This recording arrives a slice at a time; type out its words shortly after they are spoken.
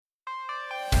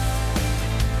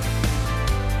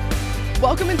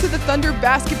Welcome into the Thunder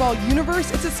basketball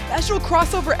universe. It's a special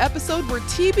crossover episode where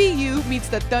TBU meets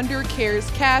the Thunder Cares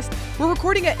cast. We're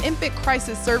recording at Infant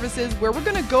Crisis Services where we're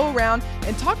going to go around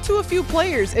and talk to a few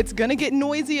players. It's going to get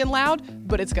noisy and loud,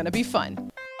 but it's going to be fun.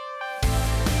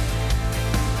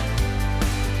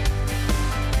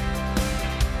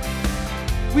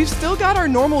 We've still got our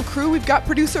normal crew. We've got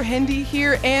producer Hendy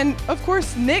here, and of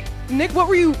course Nick. Nick, what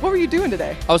were you doing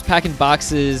today? I was packing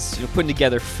boxes, putting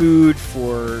together food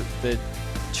for the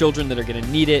children that are going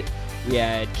to need it. We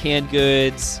had canned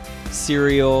goods,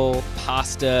 cereal,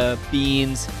 pasta,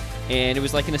 beans, and it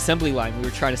was like an assembly line. We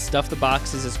were trying to stuff the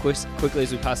boxes as quickly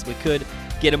as we possibly could,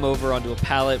 get them over onto a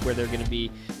pallet where they're going to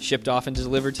be shipped off and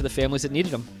delivered to the families that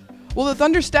needed them. Well, the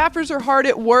Thunder staffers are hard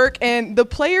at work, and the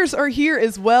players are here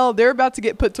as well. They're about to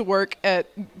get put to work at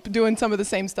doing some of the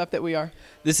same stuff that we are.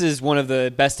 This is one of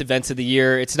the best events of the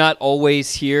year. It's not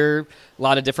always here. A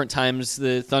lot of different times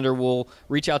the Thunder will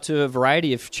reach out to a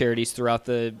variety of charities throughout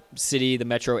the city, the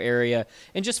metro area,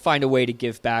 and just find a way to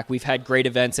give back. We've had great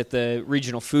events at the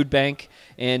Regional Food Bank,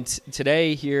 and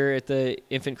today here at the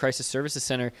Infant Crisis Services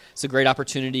Center, it's a great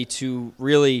opportunity to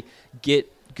really get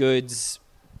goods,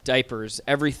 diapers,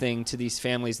 everything to these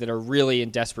families that are really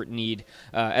in desperate need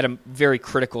at a very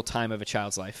critical time of a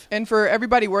child's life. And for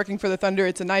everybody working for the Thunder,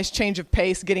 it's a nice change of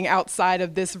pace getting outside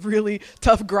of this really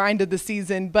tough grind of the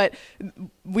season. But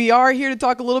we are here to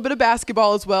talk a little bit of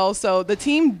basketball as well. So the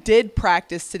team did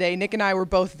practice today. Nick and I were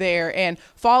both there. And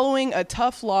following a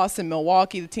tough loss in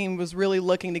Milwaukee, the team was really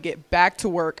looking to get back to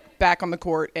work, back on the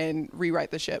court, and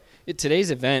rewrite the ship. Today's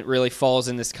event really falls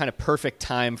in this kind of perfect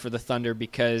time for the Thunder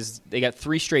because they got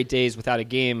 3 straight days without a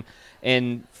game,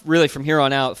 and really from here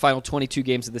on out, final 22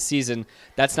 games of the season,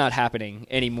 that's not happening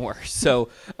anymore. So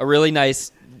a really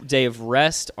nice day of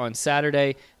rest on Saturday,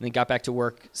 and then got back to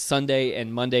work Sunday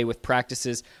and Monday with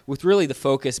practices, with really the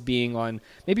focus being on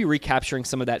maybe recapturing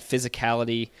some of that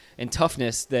physicality and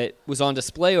toughness that was on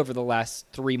display over the last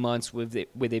 3 months where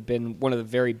they've been one of the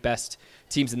very best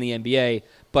teams in the NBA,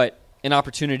 but an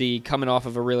opportunity coming off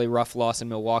of a really rough loss in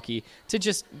Milwaukee to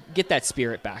just get that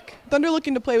spirit back. Thunder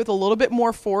looking to play with a little bit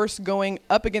more force going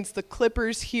up against the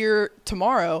Clippers here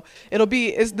tomorrow.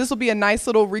 This will be a nice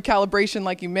little recalibration,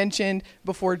 like you mentioned,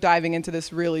 before diving into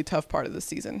this really tough part of the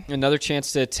season. Another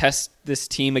chance to test this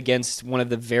team against one of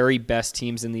the very best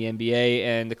teams in the NBA,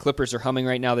 and the Clippers are humming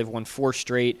right now. They've won 4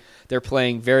 straight. They're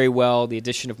playing very well. The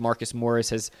addition of Marcus Morris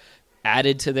has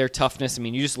added to their toughness. I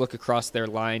mean, you just look across their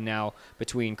line now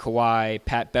between Kawhi,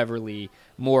 Pat Beverly,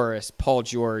 Morris, Paul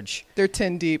George. They're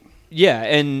 10 deep. Yeah,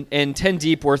 and 10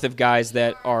 deep worth of guys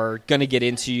that are going to get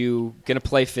into you, going to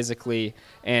play physically,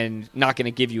 and not going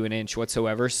to give you an inch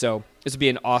whatsoever. So this would be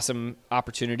an awesome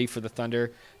opportunity for the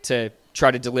Thunder to try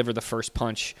to deliver the first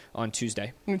punch on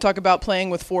Tuesday. When we talk about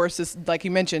playing with force, like you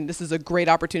mentioned, this is a great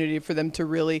opportunity for them to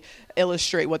really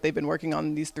illustrate what they've been working on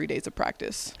in these 3 days of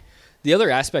practice. The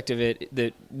other aspect of it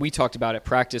that we talked about at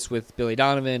practice with Billy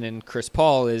Donovan and Chris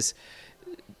Paul is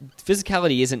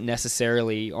physicality isn't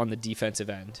necessarily on the defensive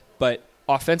end, but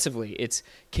offensively, it's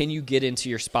can you get into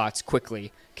your spots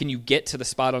quickly? Can you get to the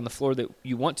spot on the floor that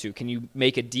you want to? Can you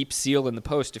make a deep seal in the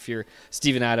post if you're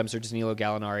Steven Adams or Danilo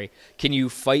Gallinari? Can you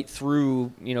fight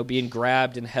through, being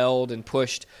grabbed and held and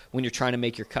pushed when you're trying to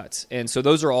make your cuts? And so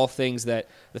those are all things that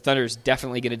the Thunder is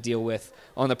definitely going to deal with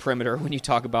on the perimeter when you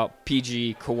talk about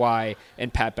PG, Kawhi,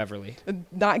 and Pat Beverly.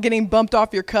 Not getting bumped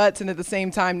off your cuts and at the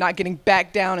same time not getting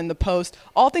back down in the post.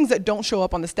 All things that don't show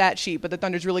up on the stat sheet, but the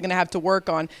Thunder's really going to have to work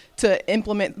on to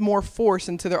implement more force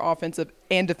into their offensive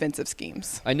and defensive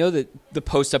schemes. I know that the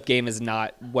post-up game is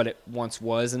not what it once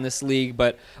was in this league,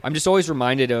 but I'm just always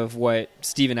reminded of what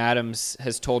Steven Adams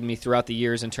has told me throughout the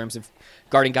years in terms of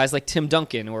guarding guys like Tim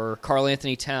Duncan or Karl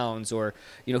Anthony Towns or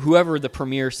whoever the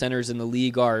premier centers in the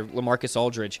league are, LaMarcus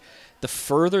Aldridge. The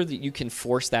further that you can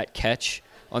force that catch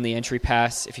on the entry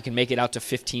pass, if you can make it out to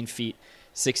 15 feet,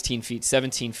 16 feet,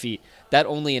 17 feet, that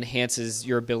only enhances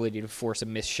your ability to force a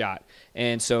missed shot.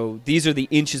 And so these are the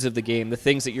inches of the game, the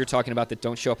things that you're talking about that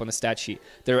don't show up on the stat sheet.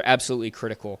 They're absolutely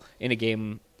critical in a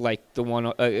game like the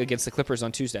one against the Clippers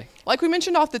on Tuesday. Like we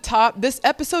mentioned off the top, this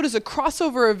episode is a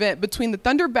crossover event between the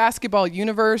Thunder basketball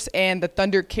universe and the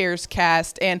Thunder Cares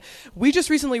cast. And we just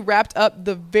recently wrapped up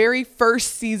the very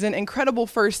first season, incredible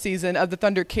first season of the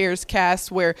Thunder Cares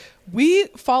cast, where we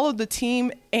followed the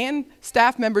team and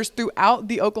staff members throughout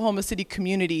the Oklahoma City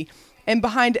community. And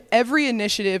behind every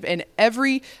initiative and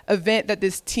every event that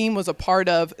this team was a part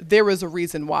of, there was a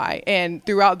reason why. And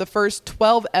throughout the first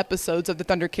 12 episodes of the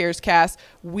Thunder Cares cast,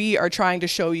 we are trying to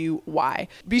show you why.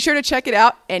 Be sure to check it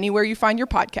out anywhere you find your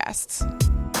podcasts.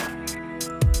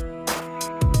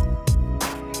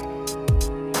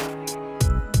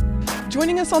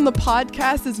 Joining us on the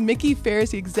podcast is Mickey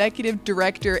Ferris, the Executive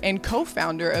Director and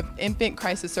co-founder of Infant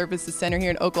Crisis Services Center here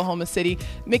in Oklahoma City.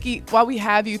 Mickey, while we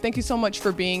have you, thank you so much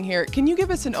for being here. Can you give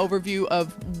us an overview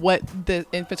of what the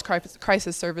Infant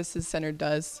Crisis Services Center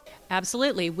does?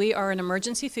 Absolutely. We are an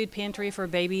emergency food pantry for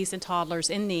babies and toddlers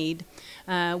in need.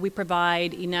 We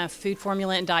provide enough food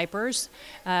formula and diapers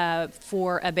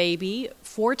for a baby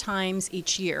 4 times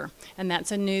each year, and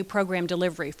that's a new program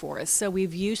delivery for us. So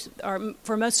we've used,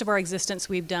 for most of our existence,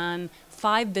 we've done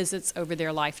 5 visits over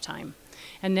their lifetime.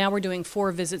 And now we're doing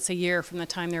 4 visits a year from the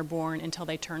time they're born until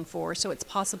they turn 4. So it's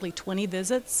possibly 20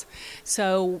 visits.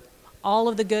 So all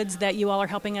of the goods that you all are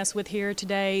helping us with here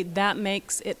today, that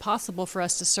makes it possible for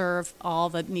us to serve all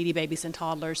the needy babies and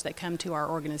toddlers that come to our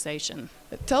organization.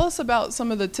 Tell us about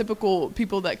some of the typical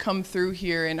people that come through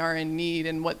here and are in need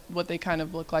and what they kind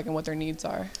of look like and what their needs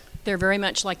are. They're very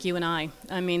much like you and I.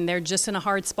 I mean, they're just in a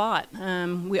hard spot.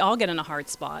 We all get in a hard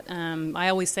spot. I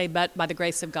always say, but by the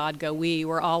grace of God go we.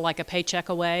 We're all like a paycheck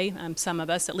away, some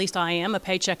of us, at least I am, a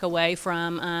paycheck away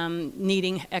from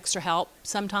needing extra help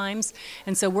sometimes.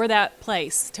 And so we're that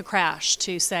place to crash,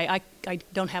 to say, I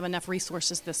don't have enough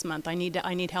resources this month. I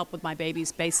need help with my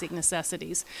baby's basic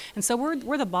necessities. And so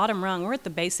we're the bottom rung. We're at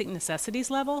the basic necessities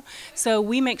level. So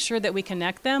we make sure that we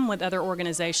connect them with other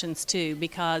organizations too,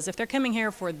 because if they're coming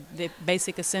here for the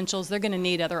basic essentials, they're going to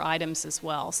need other items as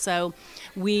well. So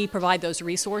we provide those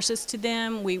resources to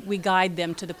them. We guide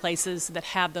them to the places that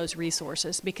have those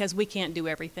resources because we can't do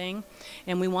everything,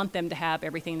 and we want them to have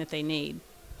everything that they need.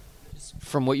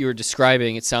 From what you were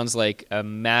describing, it sounds like a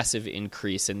massive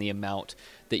increase in the amount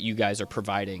that you guys are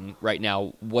providing right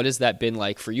now. What has that been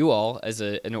like for you all as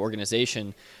an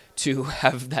organization to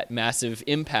have that massive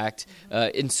impact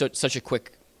in such a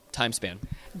quick time span?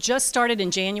 Just started in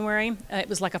January. It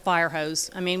was like a fire hose.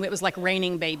 I mean, it was like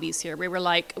raining babies here.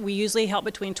 We usually help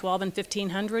between 12 and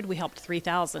 1,500. We helped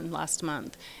 3,000 last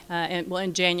month,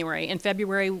 in January. In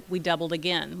February, we doubled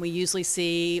again. We usually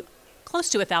see close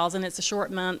to 1,000. It's a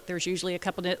short month. There's usually a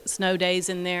couple of snow days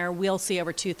in there. We'll see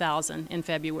over 2,000 in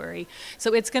February.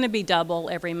 So it's going to be double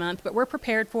every month, but we're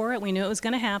prepared for it. We knew it was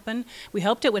going to happen. We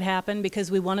hoped it would happen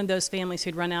because we wanted those families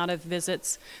who'd run out of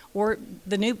visits or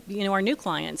our new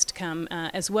clients to come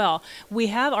as well. We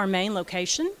have our main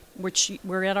location, which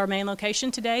we're at our main location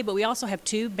today, but we also have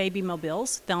 2 baby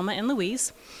mobiles, Thelma and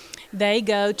Louise. They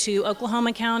go to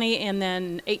Oklahoma County and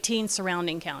then 18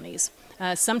 surrounding counties.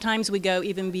 Sometimes we go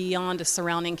even beyond a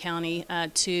surrounding county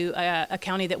to a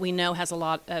county that we know has a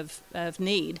lot of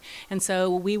need. And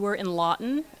so we were in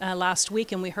Lawton last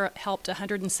week, and we helped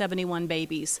 171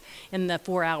 babies in the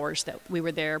 4 hours that we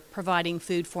were there, providing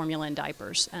food, formula, and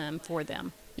diapers for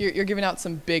them. You're giving out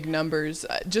some big numbers.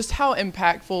 Just how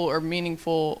impactful or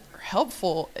meaningful or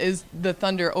helpful is the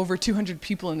Thunder? Over 200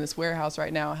 people in this warehouse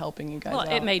right now helping you guys out.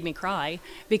 Well, it made me cry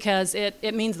because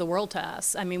it means the world to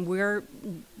us. I mean, we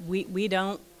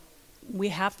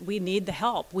need the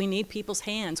help. We need people's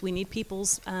hands. We need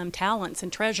people's talents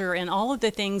and treasure and all of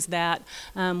the things that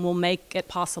will make it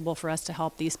possible for us to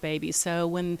help these babies. So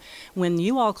when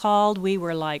you all called, we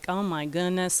were like, oh my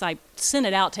goodness. I sent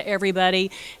it out to everybody,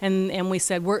 and we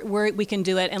said we can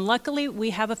do it. And luckily,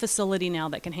 we have a facility now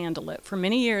that can handle it. For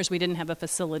many years, we didn't have a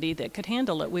facility that could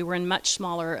handle it. We were in much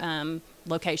smaller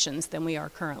locations than we are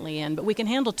currently in. But we can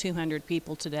handle 200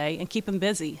 people today and keep them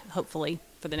busy, hopefully,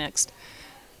 for the next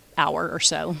hour or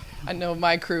so. I know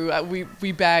my crew,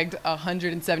 we bagged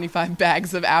 175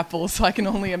 bags of apples, so I can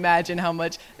only imagine how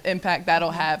much impact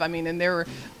that'll have. I mean, and there were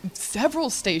several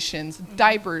stations,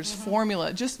 diapers,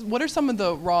 formula. Just what are some of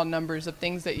the raw numbers of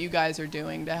things that you guys are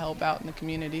doing to help out in the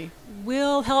community?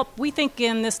 We'll help, we think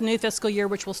in this new fiscal year,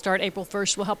 which will start April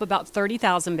 1st, we'll help about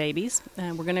 30,000 babies.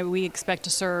 We expect to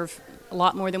serve a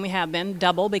lot more than we have been,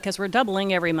 double, because we're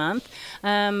doubling every month.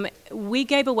 We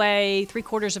gave away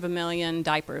 750,000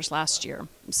 diapers last year,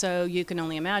 so you can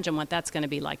only imagine what that's going to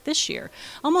be like this year.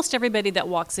 Almost everybody that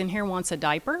walks in here wants a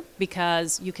diaper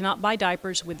because you cannot buy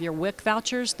diapers with your WIC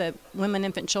vouchers, the Women,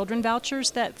 Infant, Children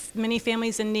vouchers that many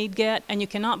families in need get, and you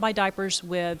cannot buy diapers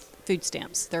with food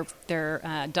stamps. They're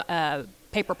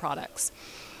paper products.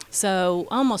 So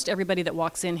almost everybody that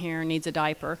walks in here needs a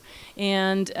diaper.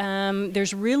 And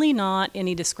there's really not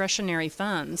any discretionary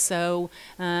funds. So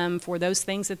for those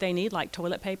things that they need, like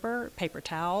toilet paper, paper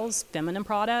towels, feminine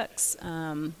products,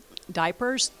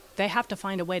 diapers, they have to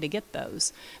find a way to get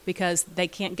those because they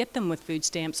can't get them with food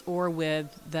stamps or with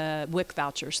the WIC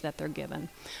vouchers that they're given.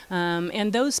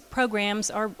 And those programs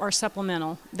are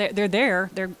supplemental. They're there.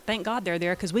 Thank God they're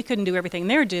there because we couldn't do everything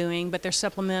they're doing, but they're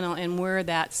supplemental, and we're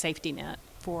that safety net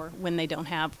for when they don't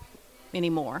have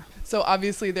anymore. So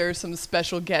obviously there are some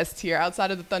special guests here.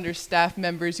 Outside of the Thunder staff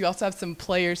members, you also have some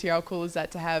players here. How cool is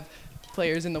that to have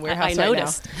players in the warehouse I right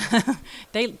noticed.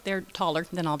 They're taller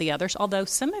than all the others, although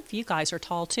some of you guys are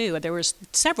tall too. There was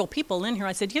several people in here.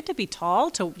 I said, you have to be tall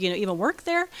to even work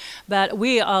there. But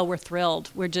we're thrilled.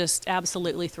 We're just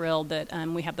absolutely thrilled that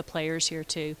we have the players here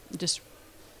too, just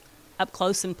up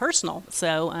close and personal.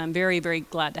 So I'm very, very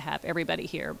glad to have everybody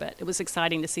here. But it was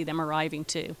exciting to see them arriving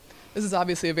too. This is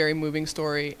obviously a very moving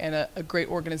story and a great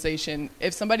organization.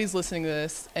 If somebody's listening to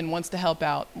this and wants to help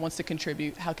out, wants to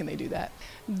contribute, how can they do that?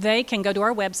 They can go to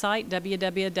our website,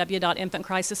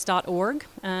 www.infantcrisis.org.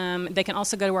 They can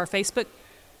also go to our Facebook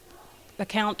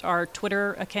account, our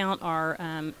Twitter account, our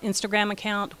Instagram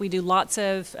account. We do lots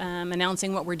of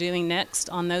announcing what we're doing next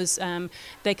on those.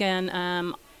 They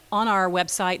can... On our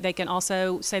website, they can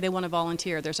also say they want to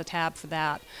volunteer. There's a tab for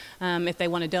that. If they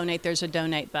want to donate, there's a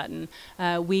donate button.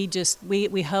 We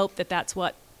hope that that's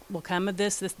what will come of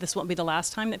this. This won't be the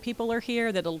last time that people are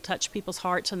here, that it'll touch people's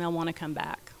hearts and they'll want to come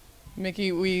back.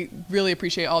 Mickey, we really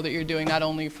appreciate all that you're doing, not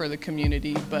only for the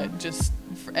community, but just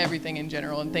for everything in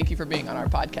general. And thank you for being on our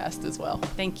podcast as well.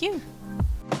 Thank you.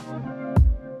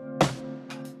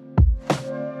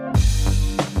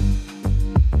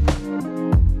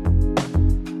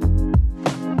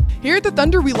 Here at the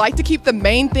Thunder, we like to keep the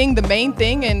main thing,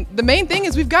 and the main thing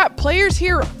is we've got players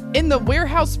here in the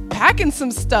warehouse packing some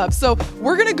stuff. So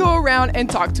we're gonna go around and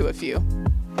talk to a few.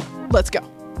 Let's go.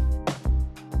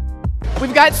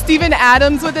 We've got Steven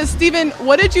Adams with us. Steven,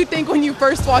 what did you think when you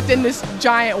first walked in this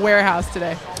giant warehouse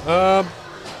today? I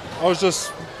was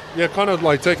just, kind of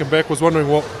like taken back, was wondering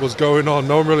what was going on.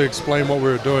 No one really explained what we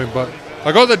were doing, but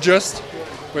I got the gist.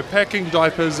 We're packing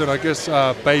diapers and I guess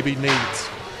baby needs.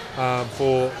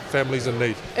 For families in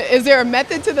need. Is there a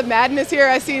method to the madness here?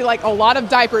 I see like a lot of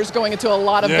diapers going into a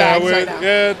lot of bags right now.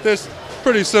 Yeah, that's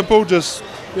pretty simple. Just,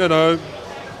 manual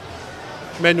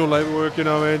labor work,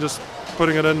 just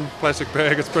putting it in plastic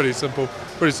bag. It's pretty simple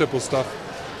stuff.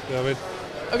 You know what I mean?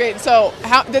 Okay, so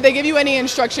how did they give you any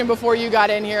instruction before you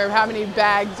got in here of how many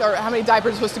bags or how many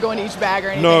diapers are supposed to go in each bag or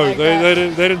anything like that?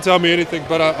 No, they didn't tell me anything,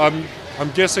 but I'm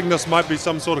guessing this might be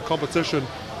some sort of competition.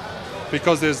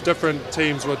 Because there's different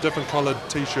teams with different colored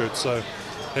T-shirts, so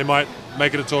they might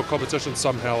make it into a competition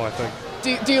somehow, I think.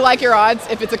 Do you like your odds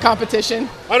if it's a competition?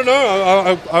 I don't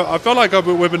know. I felt like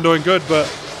we've been doing good,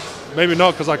 but maybe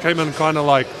not because I came in kind of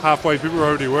like halfway. People were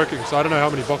already working, so I don't know how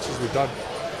many boxes we've done.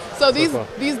 So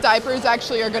these diapers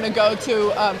actually are going to go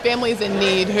to families in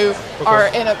need who are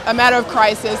in a matter of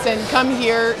crisis and come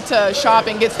here to shop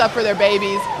and get stuff for their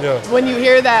babies. Yeah. When you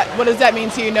hear that, what does that mean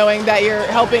to you, knowing that you're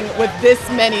helping with this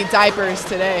many diapers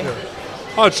today? Yeah.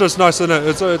 Oh, it's just nice, isn't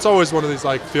it? It's always one of these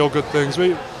like feel-good things.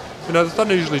 The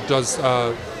Thunder usually does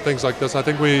things like this. I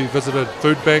think we visited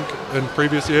Food Bank in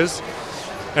previous years,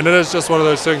 and it is just one of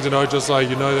those things, just like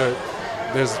that.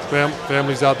 There's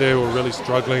families out there who are really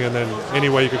struggling, and then any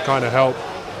way you could kind of help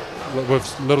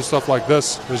with little stuff like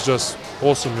this is just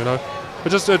awesome, It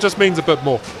just means a bit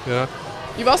more,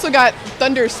 You've also got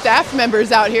Thunder staff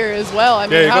members out here as well. I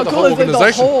mean, how cool is it?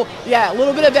 A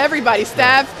little bit of everybody,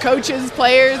 staff, coaches,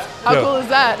 players. How cool is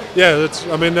that? Yeah, that's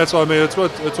what I mean. It's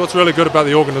what's really good about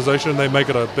the organization. They make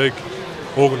it a big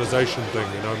organization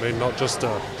thing, not just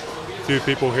a few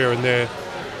people here and there.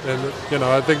 And,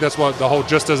 I think that's what the whole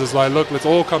gist is like, look, let's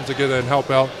all come together and help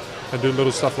out and do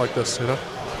little stuff like this, All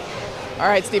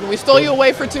right, Stephen, we stole you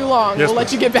away for too long. Yes, we'll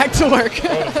let you get back to work.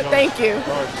 Thank you.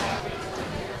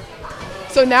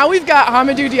 So now we've got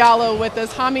Hamidou Diallo with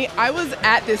us. Hami, I was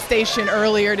at this station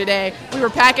earlier today. We were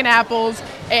packing apples,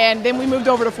 and then we moved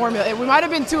over to formula. We might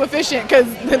have been too efficient because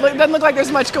it doesn't look like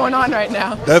there's much going on right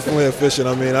now. Definitely efficient.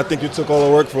 I mean, I think you took all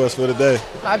the work for us for the day.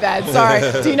 My bad. Sorry.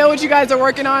 Do you know what you guys are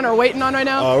working on or waiting on right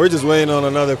now? We're just waiting on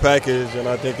another package, and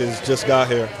I think it's just got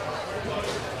here.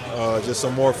 Just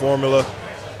some more formula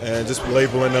and just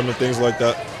labeling them and things like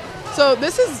that. So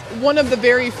this is one of the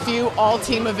very few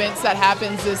all-team events that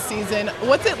happens this season.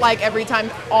 What's it like every time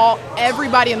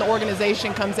everybody in the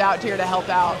organization comes out here to help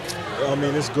out? I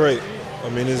mean, it's great.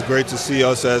 It's great to see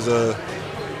us as a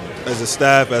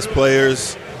staff, as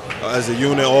players, as a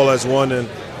unit, all as one, and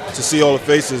to see all the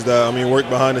faces that work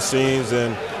behind the scenes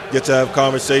and get to have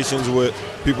conversations with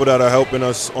people that are helping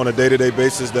us on a day-to-day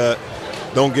basis that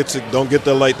don't get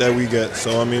the light that we get.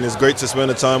 So it's great to spend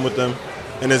the time with them,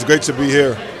 and it's great to be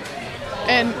here.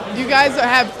 And you guys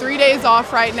have 3 days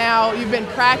off right now. You've been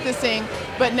practicing,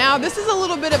 but now this is a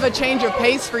little bit of a change of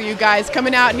pace for you guys,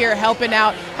 coming out here, helping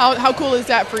out. How cool is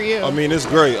that for you? It's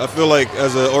great. I feel like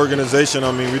as an organization,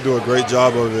 we do a great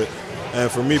job of it. And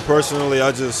for me personally,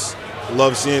 I just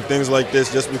love seeing things like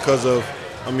this just because of,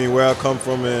 where I come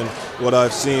from and what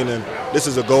I've seen, and this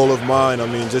is a goal of mine. I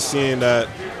mean, just seeing that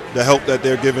the help that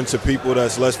they're giving to people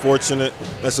that's less fortunate,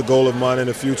 that's a goal of mine in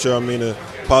the future. I mean, to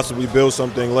possibly build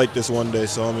something like this one day.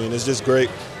 So, I mean, it's just great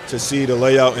to see the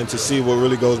layout and to see what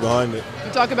really goes behind it.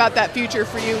 You talk about that future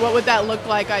for you. What would that look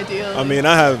like ideally? I mean,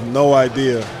 I have no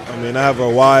idea. I mean, I have a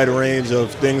wide range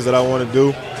of things that I want to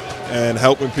do, and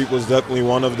helping people is definitely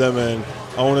one of them, and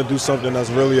I want to do something that's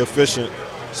really efficient.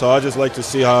 So I just like to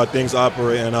see how things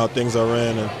operate and how things are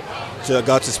ran, and so I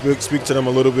got to speak to them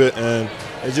a little bit, and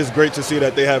it's just great to see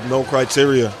that they have no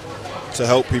criteria to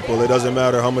help people. It doesn't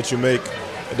matter how much you make.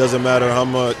 It doesn't matter how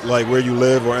much, like, where you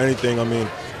live or anything. I mean,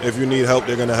 if you need help,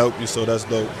 they're going to help you, so that's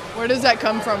dope. Where does that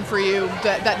come from for you,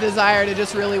 that desire to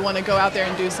just really want to go out there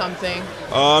and do something?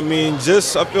 I mean, I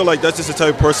feel like that's just the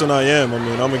type of person I am. I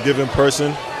mean, I'm a giving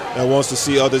person that wants to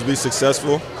see others be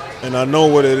successful, and I know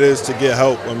what it is to get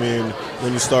help, I mean,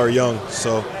 when you start young.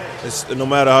 So it's, no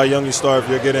matter how young you start, if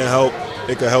you're getting help,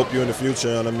 it can help you in the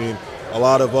future. And I mean, a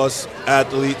lot of us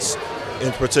athletes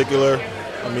in particular,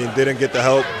 I mean, didn't get the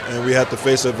help, and we had to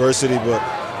face adversity, but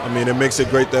I mean, it makes it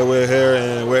great that we're here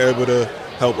and we're able to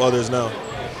help others now.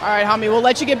 All right, Hami, we'll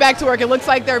let you get back to work. It looks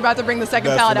like they're about to bring the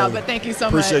second pallet out, but thank you so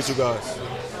much. Appreciate you guys.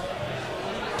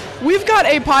 We've got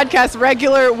a podcast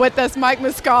regular with us, Mike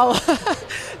Muscala.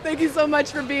 Thank you so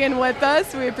much for being with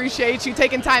us. We appreciate you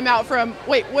taking time out from,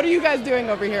 what are you guys doing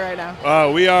over here right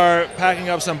now? We are packing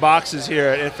up some boxes here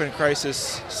at Infant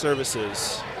Crisis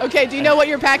Services. Okay, do you know what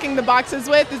you're packing the boxes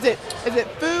with? Is it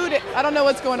food? I don't know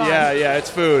what's going on. Yeah, it's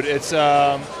food. It's,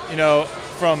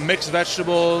 from mixed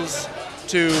vegetables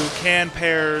to canned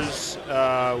pears.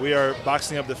 We are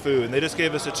boxing up the food. And they just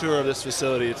gave us a tour of this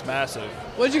facility. It's massive.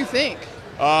 What did you think?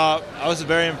 I was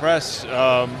very impressed.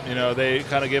 They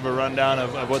kind of gave a rundown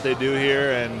of what they do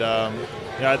here, and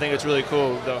I think it's really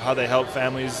cool how they help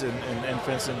families and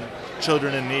infants and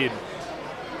children in need.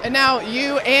 And now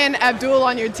you and Abdul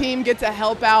on your team get to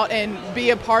help out and be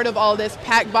a part of all this,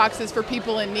 pack boxes for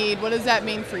people in need. What does that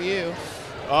mean for you?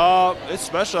 It's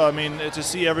special. I mean, to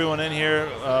see everyone in here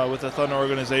with the Thunder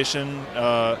organization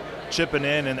chipping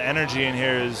in, and the energy in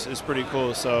here is pretty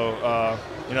cool. So,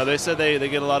 they said they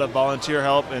get a lot of volunteer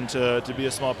help, and to be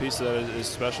a small piece of that is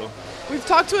special. We've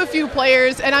talked to a few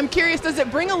players, and I'm curious, does it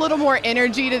bring a little more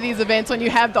energy to these events when you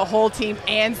have the whole team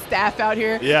and staff out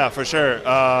here? Yeah, for sure.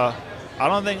 I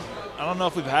don't know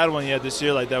if we've had one yet this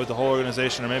year like that with the whole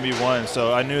organization, or maybe one.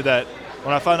 So I knew that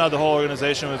when I found out the whole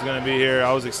organization was going to be here,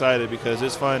 I was excited because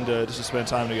it's fun just to spend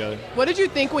time together. What did you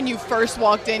think when you first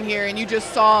walked in here and you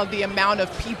just saw the amount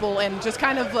of people and just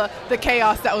kind of the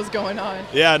chaos that was going on?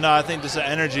 Yeah, no, I think this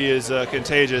energy is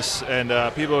contagious, and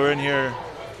people are in here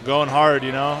going hard,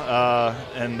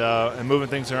 and moving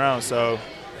things around. So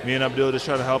me and Abdul just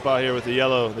trying to help out here with the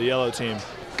yellow team.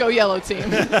 Go yellow team.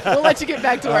 We'll let you get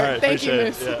back to work. Right, Thank you,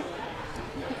 Moose. Yeah.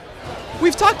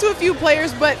 We've talked to a few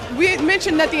players, but we had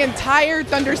mentioned that the entire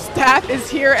Thunder staff is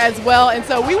here as well. And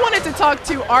so we wanted to talk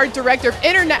to our Director of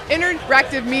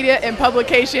Interactive Media and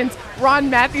Publications, Ron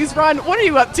Matthews. Ron, what are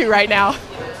you up to right now?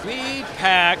 We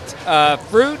packed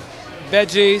fruit,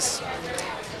 veggies,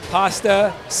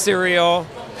 pasta, cereal,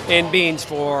 and beans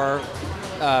for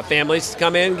families to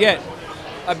come in and get.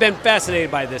 I've been fascinated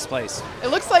by this place. It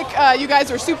looks like you guys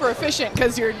are super efficient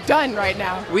because you're done right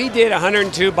now. We did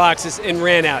 102 boxes and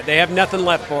ran out. They have nothing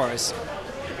left for us.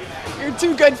 You're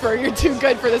too good for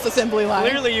this assembly line.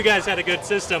 Clearly you guys had a good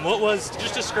system.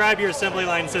 Just describe your assembly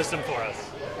line system for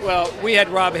us. Well, we had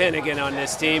Rob Hennigan on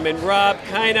this team, and Rob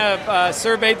kind of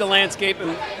surveyed the landscape,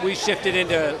 and we shifted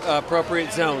into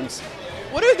appropriate zones.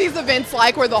 What are these events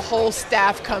like where the whole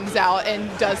staff comes out and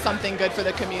does something good for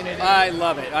the community? I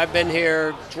love it. I've been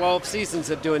here 12 seasons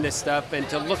of doing this stuff, and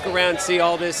to look around, see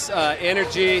all this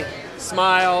energy,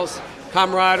 smiles,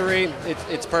 camaraderie,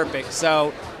 it's perfect.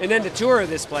 So, and then the tour of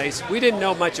this place, we didn't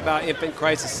know much about Infant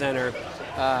Crisis Center.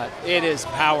 It is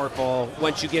powerful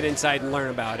once you get inside and learn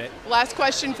about it. Last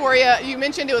question for you. You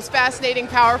mentioned it was fascinating,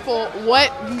 powerful. What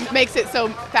makes it so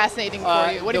fascinating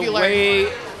for you? What have you learned? The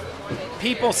way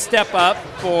people step up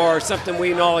for something we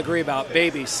can all agree about,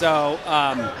 babies. So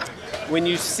when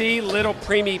you see little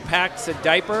preemie packs of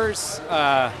diapers,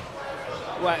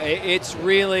 it's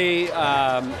really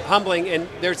humbling, and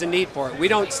there's a need for it. We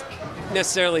don't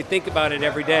necessarily think about it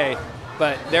every day,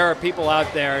 but there are people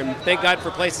out there, and thank God for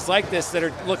places like this that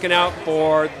are looking out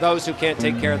for those who can't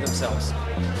take care of themselves.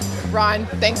 Ron,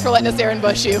 thanks for letting us Aaron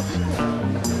Bush you.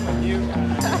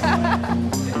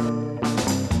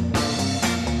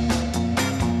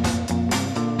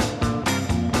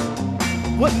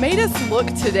 What made us look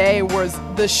today was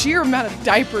the sheer amount of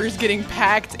diapers getting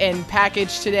packed and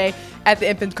packaged today. at the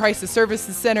Infant Crisis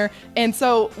Services Center. And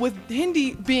so with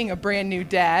Hindi being a brand new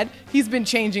dad, he's been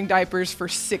changing diapers for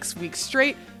 6 weeks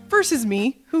straight versus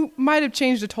me, who might have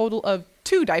changed a total of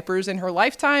 2 diapers in her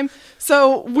lifetime.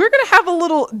 So we're going to have a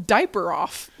little diaper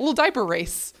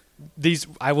race.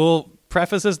 I will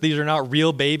preface this, these are not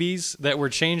real babies that we're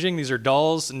changing. These are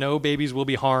dolls. No babies will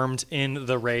be harmed in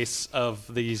the race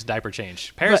of these diaper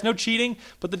change. Parents, no cheating.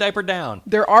 Put the diaper down.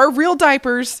 There are real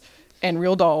diapers and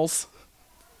real dolls.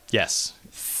 Yes.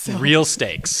 Real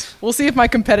stakes. We'll see if my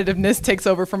competitiveness takes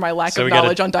over for my lack of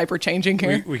knowledge on diaper changing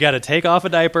here. We got to take off a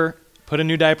diaper, put a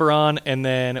new diaper on, and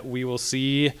then we will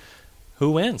see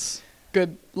who wins.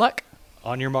 Good luck.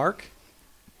 On your mark,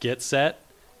 get set,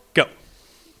 go.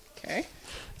 Okay.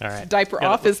 All right. Diaper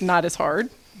off is not as hard.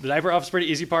 The diaper off is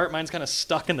pretty easy part. Mine's kind of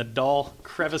stuck in the doll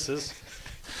crevices.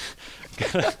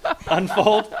 Gotta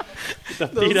unfold,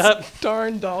 get the feet up.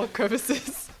 Darn doll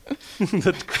crevices.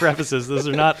 The crevices. Those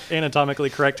are not anatomically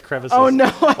correct crevices. Oh,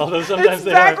 no. Although sometimes it's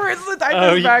they backwards. are. The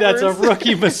diaper's backwards. That's a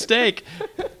rookie mistake.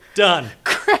 Done.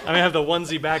 I'm going to have the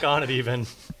onesie back on it even.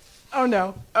 Oh,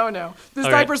 no. This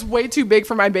Okay. diaper's way too big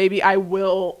for my baby, I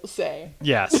will say.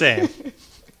 Yeah, same.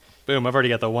 Boom, I've already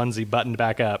got the onesie buttoned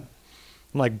back up.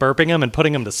 I'm like burping him and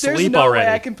putting him to sleep There's no already.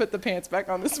 way I can put the pants back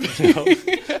on this baby. No,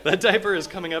 that diaper is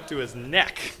coming up to his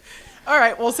neck. All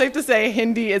right, well, safe to say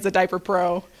Hindi is a diaper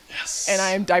pro. Yes. And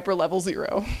I am diaper level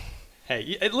 0.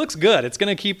 Hey, it looks good. It's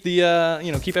going to keep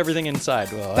the, keep everything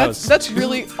inside. Well, That's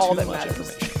really all that much matters.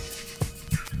 information.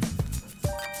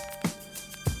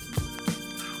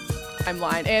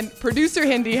 Timeline. And producer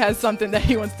Hindi has something that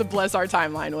he wants to bless our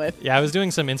timeline with. Yeah, I was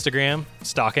doing some Instagram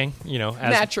stalking,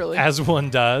 Naturally. as one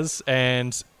does.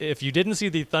 And if you didn't see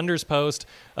the Thunder's post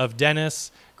of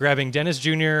Dennis grabbing Dennis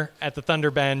Jr. at the Thunder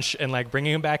bench and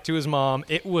bringing him back to his mom,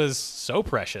 it was so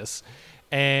precious.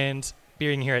 And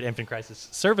being here at Infant Crisis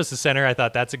Services Center, I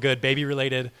thought that's a good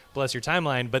baby-related bless your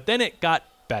timeline. But then it got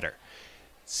better.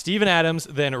 Steven Adams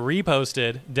then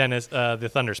reposted Dennis the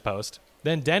Thunder's post.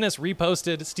 Then Dennis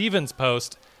reposted Steven's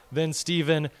post. Then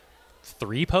Steven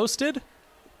 3-posted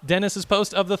Dennis's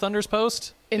post of the Thunder's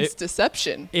post.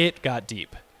 Deception. It got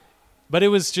deep. But it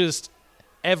was just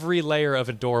every layer of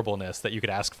adorableness that you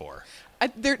could ask for.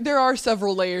 There are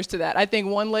several layers to that. I think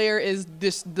one layer is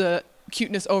the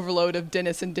cuteness overload of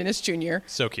Dennis and Dennis Jr.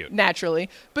 So cute.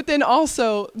 Naturally. But then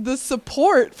also the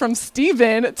support from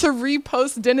Steven to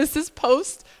repost Dennis's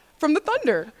post from the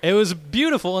Thunder. It was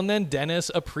beautiful, and then Dennis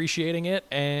appreciating it,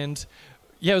 and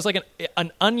yeah, it was like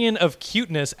an onion of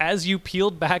cuteness. As you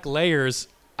peeled back layers,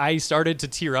 I started to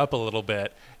tear up a little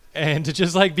bit, and to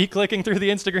just be clicking through the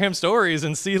Instagram stories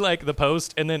and see the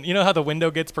post, and then how the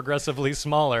window gets progressively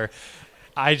smaller.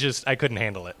 I couldn't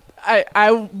handle it.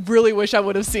 I really wish I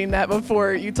would have seen that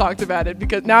before you talked about it,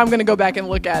 because now I'm going to go back and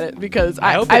look at it, because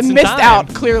I missed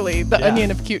out, clearly, the onion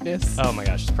of cuteness. Oh my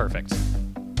gosh, it's perfect.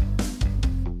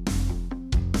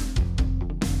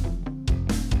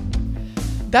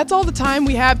 That's all the time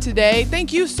we have today.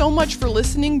 Thank you so much for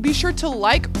listening. Be sure to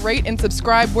like, rate, and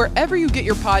subscribe wherever you get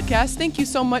your podcasts. Thank you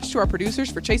so much to our producers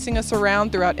for chasing us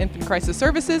around throughout Infant Crisis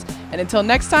Services. And until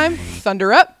next time,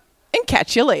 thunder up and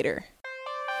catch you later.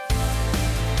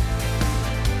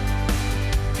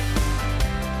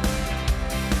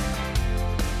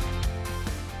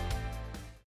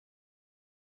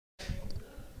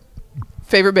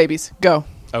 Favorite babies, go.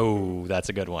 Oh, that's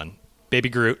a good one. Baby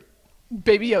Groot.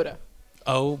 Baby Yoda.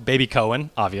 Oh, Baby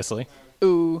Cohen, obviously.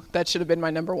 Ooh, that should have been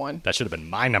my number 1. That should have been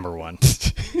my number 1.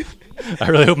 I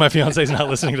really hope my fiance's not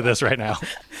listening to this right now.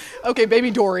 Okay,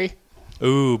 Baby Dory.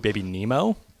 Ooh, Baby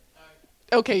Nemo.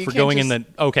 Okay, you For can't going just... in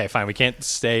the... Okay, fine. We can't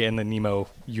stay in the Nemo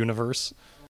universe.